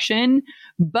destruction,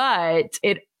 but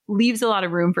it leaves a lot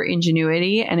of room for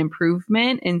ingenuity and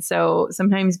improvement. And so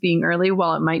sometimes being early,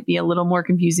 while it might be a little more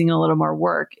confusing, a little more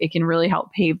work, it can really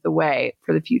help pave the way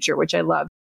for the future, which I love.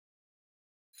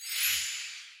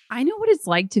 I know what it's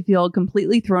like to feel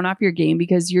completely thrown off your game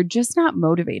because you're just not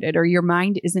motivated or your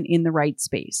mind isn't in the right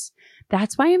space.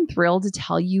 That's why I'm thrilled to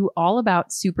tell you all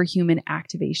about Superhuman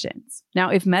Activations. Now,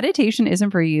 if meditation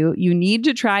isn't for you, you need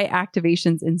to try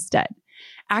Activations instead.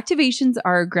 Activations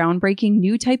are a groundbreaking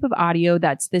new type of audio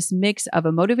that's this mix of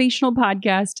a motivational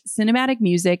podcast, cinematic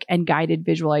music, and guided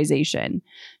visualization.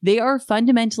 They are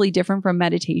fundamentally different from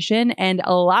meditation and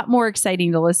a lot more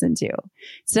exciting to listen to.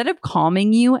 Instead of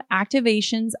calming you,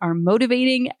 Activations are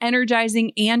motivating,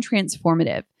 energizing, and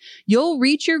transformative. You'll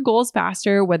reach your goals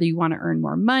faster, whether you want to earn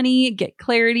more money, get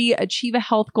clarity, achieve a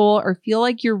health goal, or feel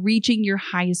like you're reaching your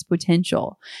highest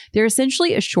potential. They're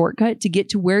essentially a shortcut to get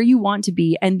to where you want to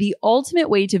be and the ultimate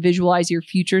way to visualize your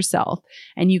future self.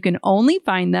 And you can only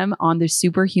find them on the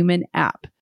Superhuman app.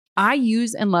 I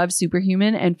use and love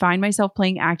Superhuman and find myself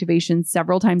playing Activations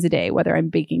several times a day, whether I'm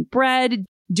baking bread,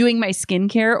 doing my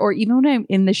skincare, or even when I'm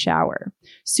in the shower.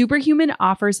 Superhuman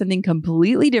offers something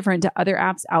completely different to other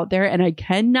apps out there, and I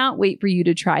cannot wait for you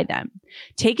to try them.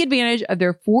 Take advantage of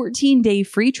their 14-day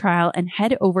free trial and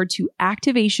head over to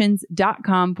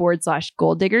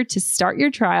activations.com/goaldigger to start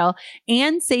your trial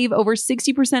and save over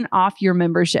 60% off your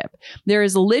membership. There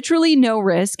is literally no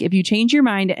risk. If you change your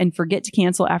mind and forget to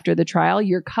cancel after the trial,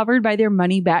 you're covered by their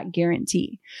money-back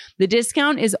guarantee. The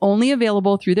discount is only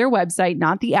available through their website,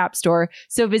 not the App Store.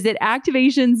 So visit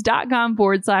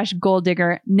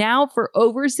activations.com/goaldigger now for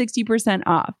over 60%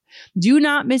 off. Do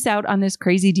not miss out on this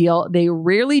crazy deal. They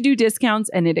rarely do discounts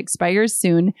and it expires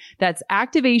soon. That's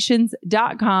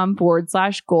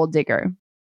activations.com/goaldigger.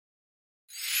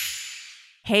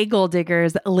 Hey, Goal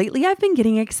Diggers. Lately, I've been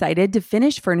getting excited to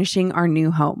finish furnishing our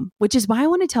new home, which is why I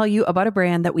want to tell you about a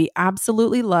brand that we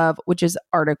absolutely love, which is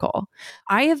Article.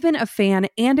 I have been a fan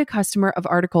and a customer of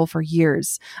Article for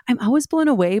years. I'm always blown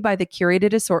away by the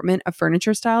curated assortment of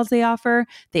furniture styles they offer.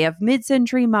 They have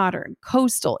mid-century modern,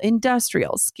 coastal,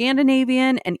 industrial,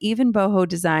 Scandinavian, and even boho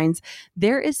designs.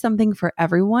 There is something for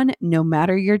everyone, no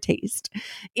matter your taste.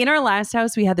 In our last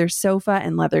house, we had their sofa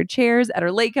and leather chairs. At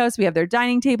our lake house, we have their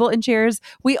dining table and chairs.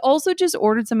 We also just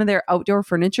ordered some of their outdoor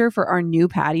furniture for our new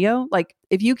patio. Like,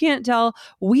 if you can't tell,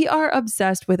 we are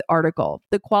obsessed with Article.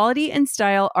 The quality and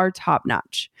style are top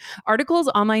notch. Article's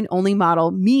online only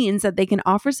model means that they can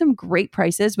offer some great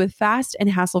prices with fast and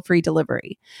hassle-free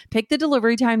delivery. Pick the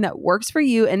delivery time that works for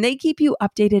you, and they keep you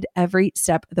updated every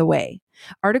step of the way.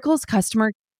 Article's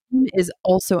customer is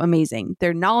also amazing.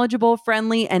 They're knowledgeable,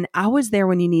 friendly, and always there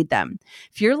when you need them.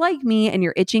 If you're like me and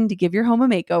you're itching to give your home a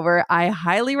makeover, I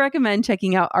highly recommend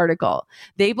checking out Article.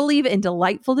 They believe in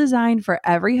delightful design for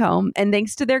every home, and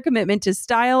thanks to their commitment to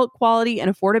style, quality, and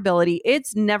affordability,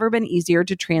 it's never been easier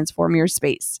to transform your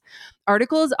space.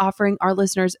 Article is offering our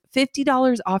listeners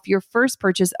 $50 off your first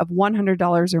purchase of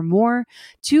 $100 or more.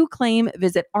 To claim,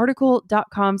 visit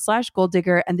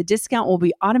article.com/goaldigger and the discount will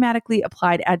be automatically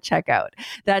applied at checkout.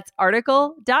 That's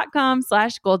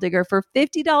article.com/goaldigger for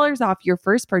 $50 off your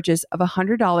first purchase of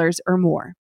 $100 or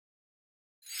more.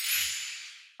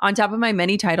 On top of my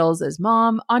many titles as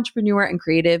mom, entrepreneur, and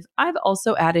creative, I've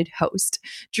also added host.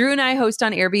 Drew and I host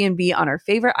on Airbnb on our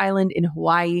favorite island in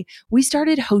Hawaii. We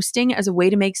started hosting as a way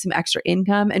to make some extra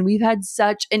income, and we've had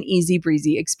such an easy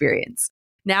breezy experience.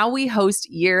 Now we host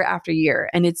year after year,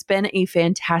 and it's been a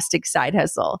fantastic side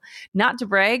hustle. Not to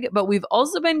brag, but we've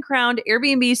also been crowned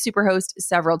Airbnb Superhost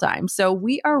several times, so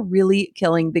we are really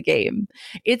killing the game.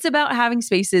 It's about having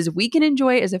spaces we can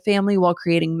enjoy as a family while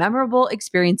creating memorable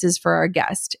experiences for our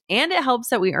guests, and it helps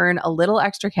that we earn a little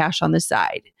extra cash on the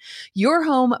side. Your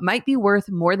home might be worth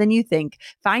more than you think.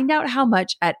 Find out how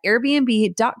much at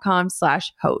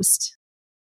airbnb.com/host.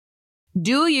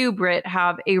 Do you, Britt,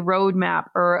 have a roadmap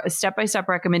or a step-by-step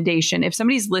recommendation? If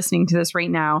somebody's listening to this right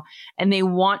now and they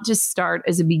want to start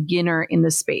as a beginner in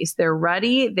the space, they're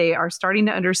ready, they are starting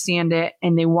to understand it,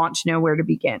 and they want to know where to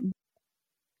begin.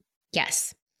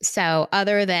 Yes. So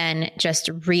other than just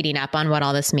reading up on what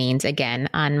all this means, again,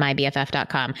 on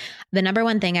mybff.com, the number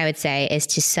one thing I would say is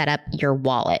to set up your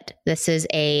wallet. This is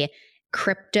a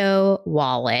crypto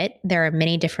wallet. There are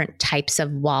many different types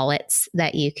of wallets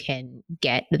that you can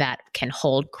get that can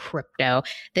hold crypto.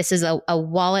 This is a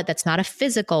wallet that's not a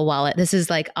physical wallet. This is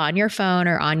like on your phone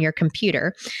or on your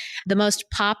computer. The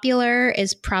most popular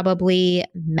is probably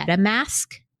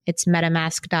MetaMask. It's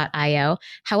metamask.io.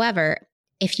 However,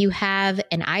 if you have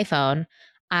an iPhone,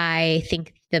 I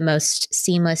think the most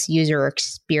seamless user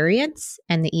experience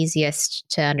and the easiest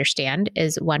to understand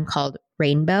is one called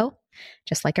Rainbow,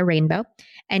 just like a rainbow.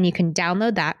 And you can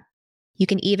download that. You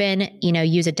can even,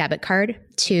 use a debit card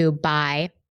to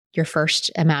buy your first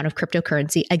amount of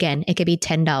cryptocurrency. Again, it could be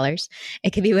 $10.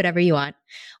 It could be whatever you want.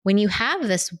 When you have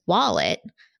this wallet,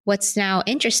 what's now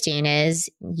interesting is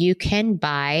you can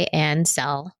buy and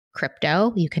sell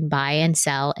crypto. You can buy and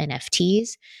sell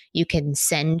NFTs. You can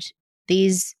send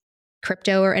these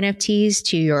crypto or NFTs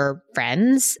to your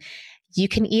friends. You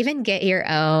can even get your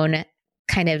own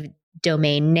kind of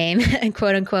domain name,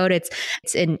 quote unquote. It's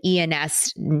an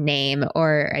ENS name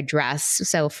or address.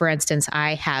 So for instance,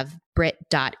 I have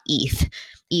Brit.eth.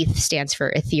 ETH stands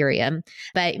for Ethereum.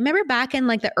 But remember back in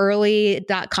like the early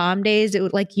 .com days, it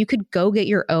would like you could go get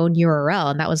your own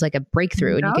URL, and that was like a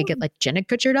breakthrough. And you could get like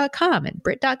JennaKutcher.com and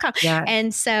Brit.com. Yeah.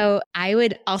 And so I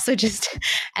would also just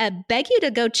beg you to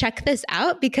go check this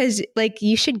out, because like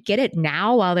you should get it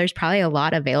now while there's probably a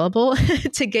lot available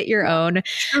to get your own.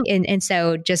 And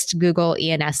so just Google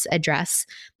ENS address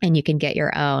and you can get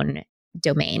your own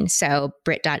domain. So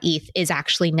Brit.eth is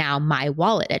actually now my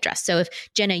wallet address. So if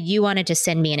Jenna, you wanted to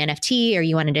send me an NFT or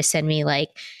you wanted to send me like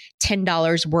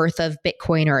 $10 worth of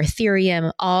Bitcoin or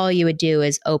Ethereum, all you would do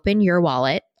is open your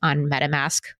wallet on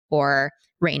MetaMask or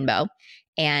Rainbow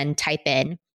and type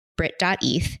in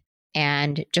Brit.eth.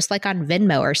 And just like on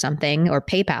Venmo or something or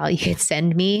PayPal, you could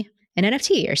send me an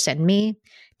NFT or send me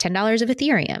 $10 of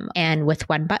Ethereum. And with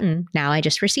one button, now I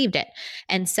just received it.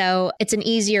 And so it's an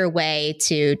easier way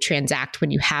to transact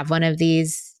when you have one of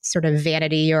these sort of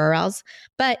vanity URLs.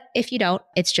 But if you don't,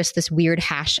 it's just this weird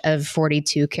hash of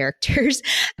 42 characters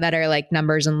that are like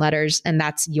numbers and letters. And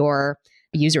that's your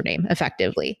username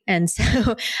effectively. And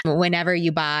so whenever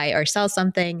you buy or sell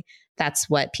something, that's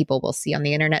what people will see on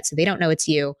the internet. So they don't know it's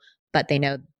you, but they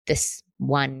know this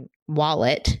one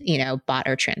wallet, bought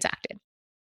or transacted.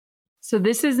 So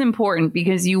this is important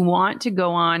because you want to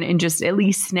go on and just at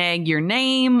least snag your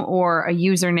name or a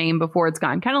username before it's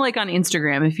gone. Kind of like on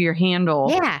Instagram, if your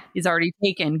handle is already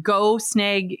taken, go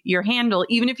snag your handle,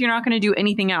 even if you're not going to do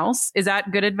anything else. Is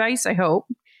that good advice? I hope.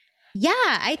 Yeah,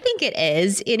 I think it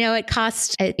is. It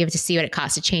costs, you have to see what it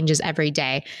costs. It changes every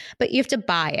day, but you have to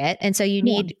buy it. And so you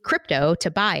need crypto to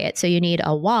buy it. So you need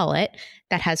a wallet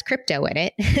that has crypto in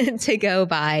it to go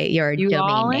buy your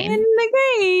domain name. In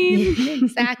the game.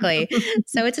 Exactly.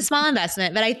 So it's a small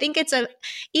investment, but I think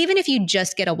even if you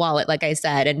just get a wallet, like I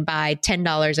said, and buy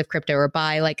 $10 of crypto or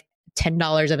buy like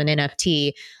 $10 of an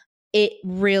NFT, it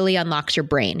really unlocks your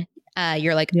brain.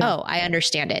 You're like, oh, I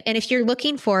understand it. And if you're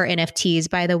looking for NFTs,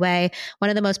 by the way,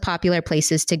 one of the most popular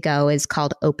places to go is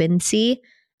called OpenSea.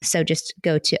 So just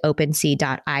go to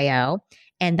OpenSea.io,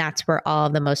 and that's where all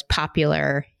of the most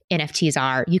popular NFTs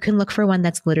are. You can look for one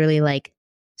that's literally like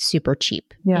super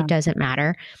cheap. It doesn't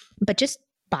matter, but just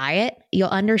buy it. You'll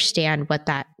understand what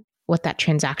that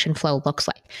transaction flow looks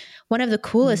like. One of the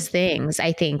coolest things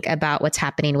I think about what's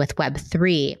happening with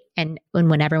Web3 and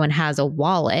when everyone has a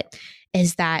wallet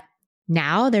is that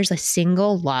now there's a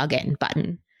single login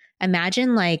button.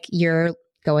 Imagine like you're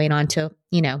going onto,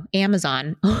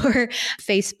 Amazon or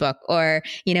Facebook or,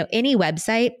 any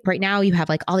website. Right now you have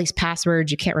like all these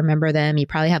passwords. You can't remember them. You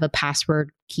probably have a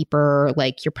password keeper.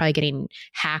 Like you're probably getting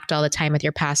hacked all the time with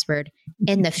your password.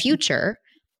 In the future,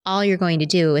 all you're going to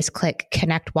do is click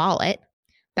Connect Wallet.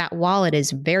 That wallet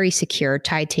is very secure,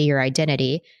 tied to your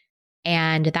identity,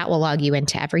 and that will log you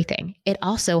into everything. It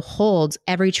also holds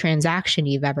every transaction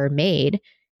you've ever made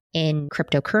in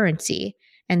cryptocurrency.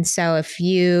 And so if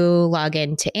you log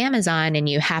into Amazon and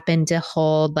you happen to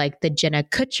hold like the Jenna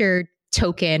Kutcher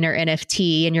token or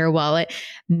NFT in your wallet,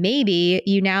 maybe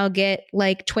you now get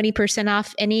like 20%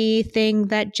 off anything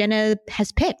that Jenna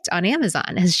has picked on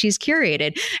Amazon as she's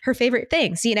curated her favorite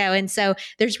things, and so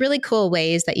there's really cool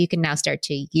ways that you can now start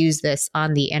to use this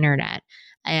on the internet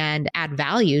and add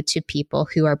value to people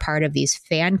who are part of these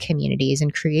fan communities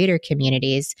and creator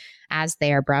communities as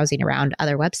they are browsing around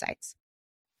other websites.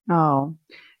 Oh,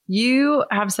 you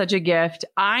have such a gift.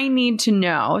 I need to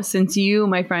know, since you,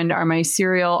 my friend, are my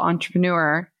serial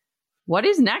entrepreneur, what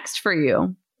is next for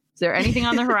you? Is there anything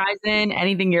on the horizon?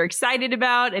 Anything you're excited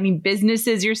about? Any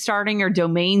businesses you're starting or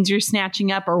domains you're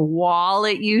snatching up or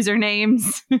wallet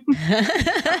usernames?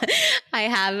 I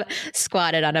have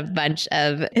squatted on a bunch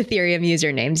of Ethereum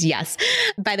usernames. Yes.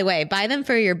 By the way, buy them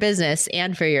for your business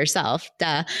and for yourself.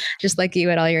 Duh. Just like you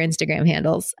at all your Instagram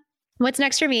handles. What's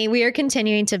next for me? We are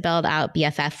continuing to build out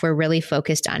BFF. We're really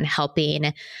focused on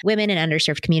helping women in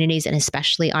underserved communities and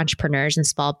especially entrepreneurs and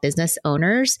small business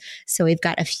owners. So we've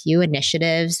got a few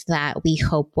initiatives that we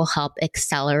hope will help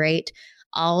accelerate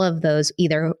all of those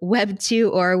either Web 2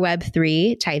 or Web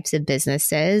 3 types of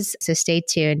businesses. So stay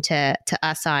tuned to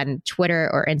us on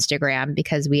Twitter or Instagram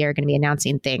because we are going to be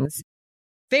announcing things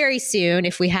very soon,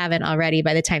 if we haven't already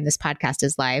by the time this podcast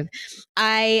is live.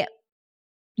 I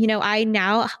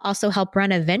now also help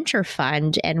run a venture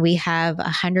fund, and we have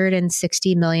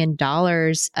 $160 million of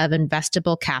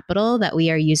investable capital that we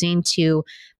are using to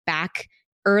back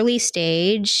early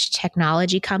stage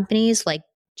technology companies, like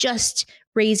just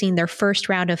raising their first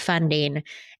round of funding.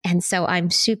 And so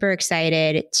I'm super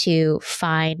excited to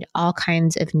find all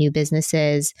kinds of new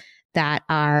businesses that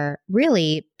are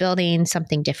really building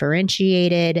something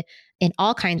differentiated in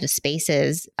all kinds of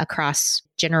spaces across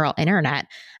general internet,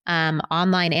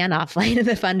 online and offline.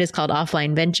 The fund is called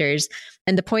Offline Ventures.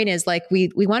 And the point is, like,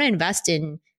 we want to invest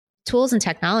in tools and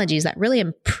technologies that really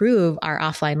improve our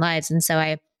offline lives. And so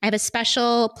I have a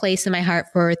special place in my heart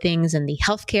for things in the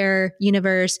healthcare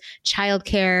universe,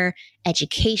 childcare,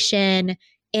 education,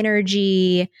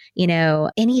 energy,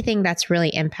 anything that's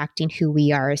really impacting who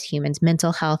we are as humans,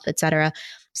 mental health, et cetera.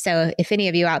 So if any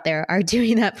of you out there are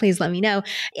doing that, please let me know.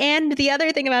 And the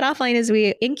other thing about Offline is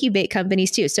we incubate companies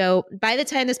too. So by the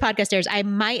time this podcast airs, I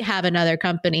might have another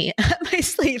company up my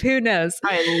sleeve. Who knows?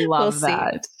 I love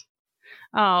that.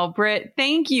 Oh, Britt,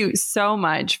 thank you so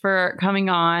much for coming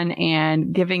on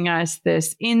and giving us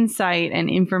this insight and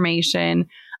information.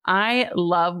 I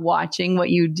love watching what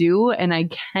you do, and I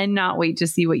cannot wait to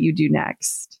see what you do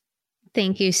next.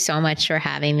 Thank you so much for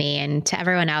having me. And to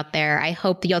everyone out there, I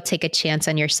hope you'll take a chance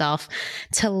on yourself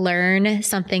to learn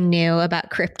something new about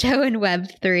crypto and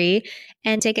Web3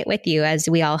 and take it with you as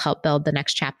we all help build the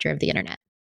next chapter of the internet.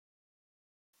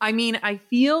 I mean, I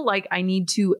feel like I need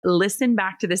to listen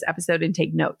back to this episode and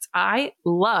take notes. I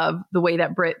love the way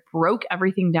that Britt broke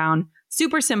everything down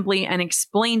super simply and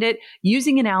explained it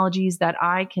using analogies that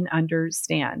I can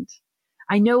understand.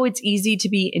 I know it's easy to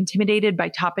be intimidated by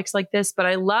topics like this, but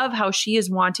I love how she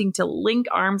is wanting to link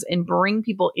arms and bring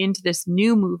people into this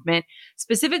new movement,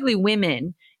 specifically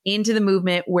women, into the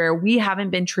movement where we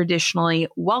haven't been traditionally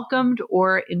welcomed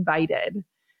or invited.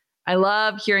 I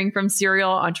love hearing from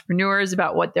serial entrepreneurs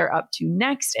about what they're up to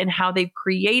next and how they've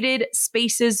created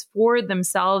spaces for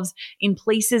themselves in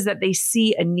places that they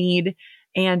see a need.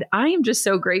 And I am just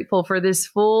so grateful for this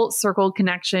full circle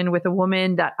connection with a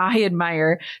woman that I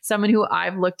admire, someone who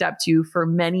I've looked up to for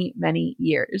many, many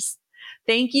years.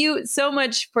 Thank you so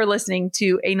much for listening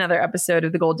to another episode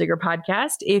of the Goal Digger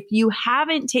Podcast. If you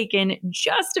haven't taken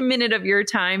just a minute of your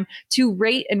time to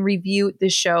rate and review the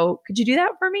show, could you do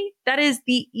that for me? That is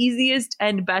the easiest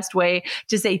and best way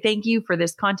to say thank you for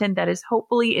this content that is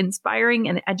hopefully inspiring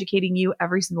and educating you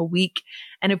every single week.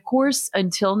 And of course,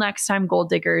 until next time, Goal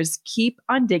Diggers, keep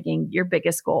on digging your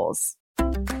biggest goals.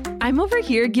 I'm over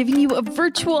here giving you a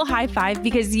virtual high five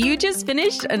because you just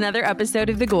finished another episode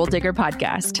of the Goal Digger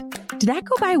Podcast. Did that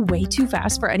go by way too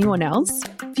fast for anyone else?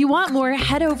 If you want more,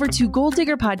 head over to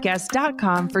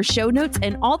goaldiggerpodcast.com for show notes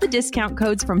and all the discount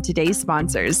codes from today's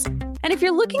sponsors. And if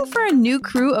you're looking for a new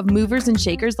crew of movers and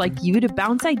shakers like you to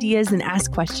bounce ideas and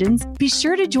ask questions, be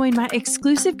sure to join my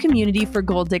exclusive community for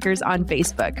Goal Diggers on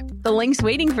Facebook. The link's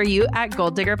waiting for you at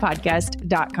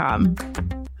goaldiggerpodcast.com.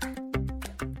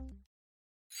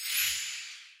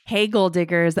 Hey, Goal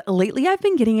Diggers. Lately, I've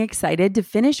been getting excited to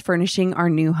finish furnishing our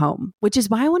new home, which is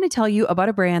why I want to tell you about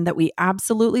a brand that we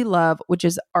absolutely love, which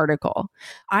is Article.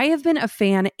 I have been a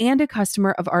fan and a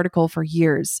customer of Article for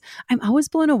years. I'm always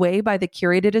blown away by the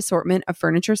curated assortment of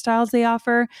furniture styles they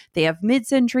offer. They have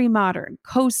mid-century modern,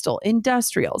 coastal,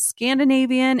 industrial,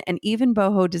 Scandinavian, and even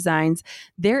boho designs.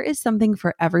 There is something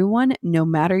for everyone, no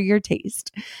matter your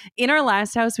taste. In our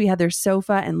last house, we had their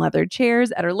sofa and leather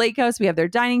chairs. At our lake house, we have their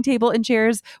dining table and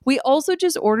chairs. We also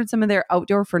just ordered some of their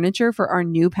outdoor furniture for our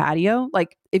new patio.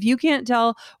 Like, if you can't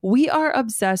tell, we are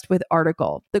obsessed with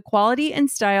Article. The quality and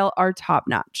style are top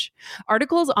notch.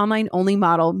 Article's online only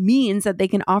model means that they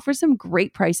can offer some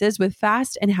great prices with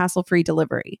fast and hassle-free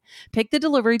delivery. Pick the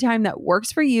delivery time that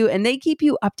works for you, and they keep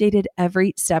you updated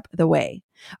every step of the way.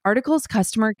 Article's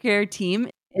customer care team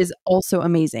is also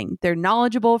amazing. They're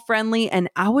knowledgeable, friendly, and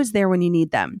always there when you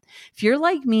need them. If you're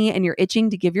like me and you're itching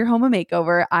to give your home a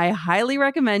makeover, I highly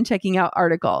recommend checking out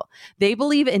Article. They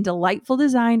believe in delightful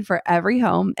design for every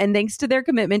home, and thanks to their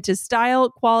commitment to style,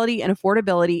 quality, and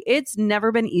affordability, it's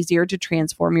never been easier to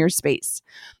transform your space.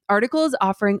 Article is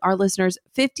offering our listeners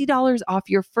 $50 off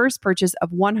your first purchase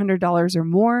of $100 or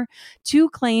more. To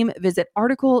claim, visit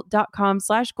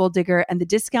article.com/goaldigger and the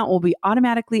discount will be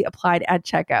automatically applied at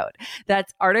checkout.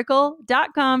 That's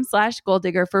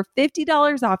article.com/goaldigger for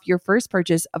 $50 off your first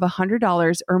purchase of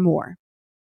 $100 or more.